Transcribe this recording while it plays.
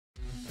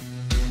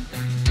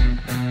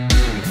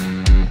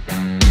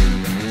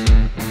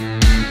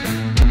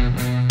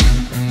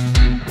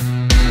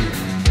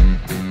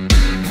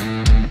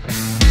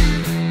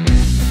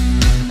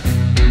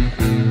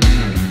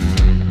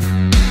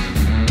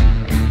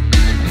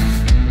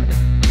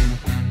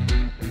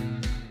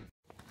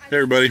Hey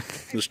everybody,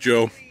 this is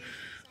Joe.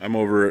 I'm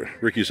over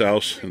at Ricky's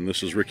house, and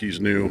this is Ricky's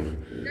new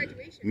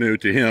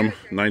to him,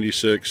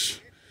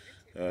 96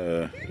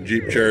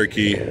 Jeep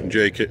Cherokee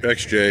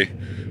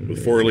XJ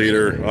with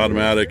 4-liter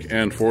automatic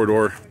and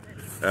 4-door,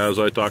 as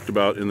I talked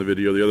about in the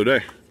video the other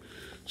day.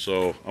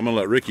 So I'm gonna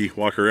let Ricky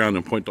walk around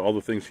and point to all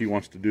the things he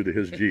wants to do to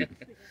his Jeep.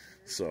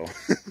 So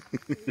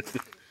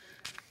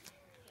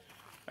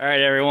all right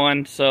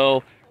everyone,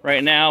 so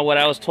right now what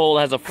I was told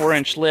has a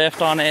 4-inch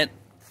lift on it.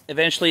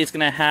 Eventually it's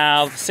going to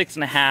have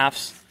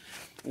 6.5s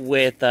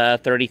with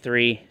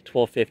 33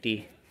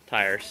 1250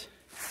 tires.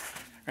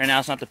 Right now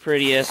it's not the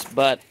prettiest,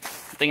 but I'm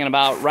thinking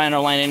about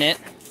rhino lining it,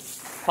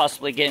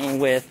 possibly getting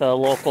with a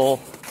local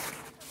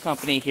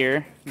company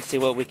here and see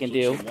what we can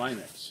do.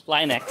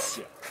 Linex.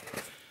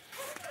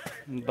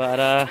 Yeah.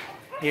 But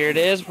here it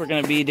is. We're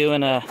going to be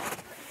doing right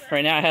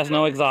now it has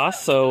no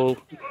exhaust, so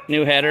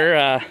new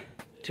header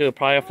to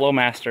probably a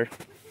Flowmaster.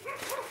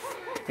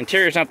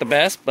 Interior's not the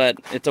best, but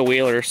it's a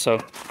wheeler, so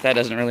that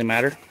doesn't really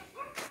matter.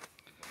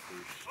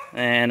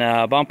 And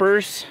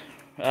bumpers,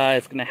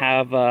 it's going to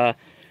have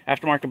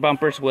aftermarket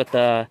bumpers with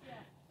a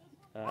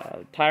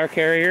tire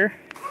carrier.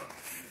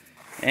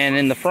 And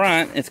in the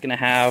front, it's going to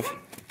have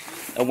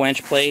a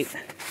winch plate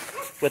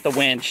with a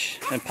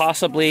winch, and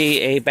possibly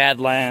a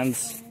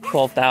Badlands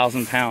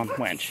 12,000 pound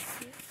winch.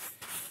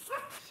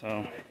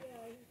 So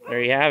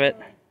there you have it.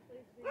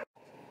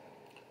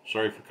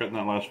 sorry for cutting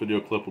that last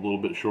video clip a little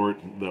bit short.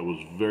 That was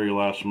very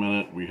last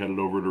minute. We headed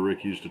over to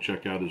Ricky's to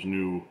check out his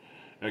new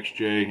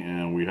XJ,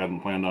 and we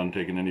hadn't planned on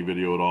taking any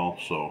video at all,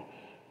 so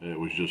it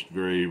was just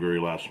very, very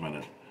last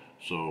minute.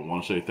 So I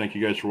want to say thank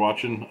you guys for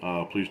watching.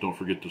 Please don't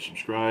forget to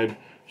subscribe,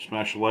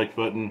 smash the like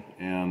button,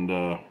 and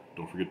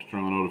don't forget to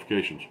turn on the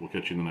notifications. We'll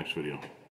catch you in the next video.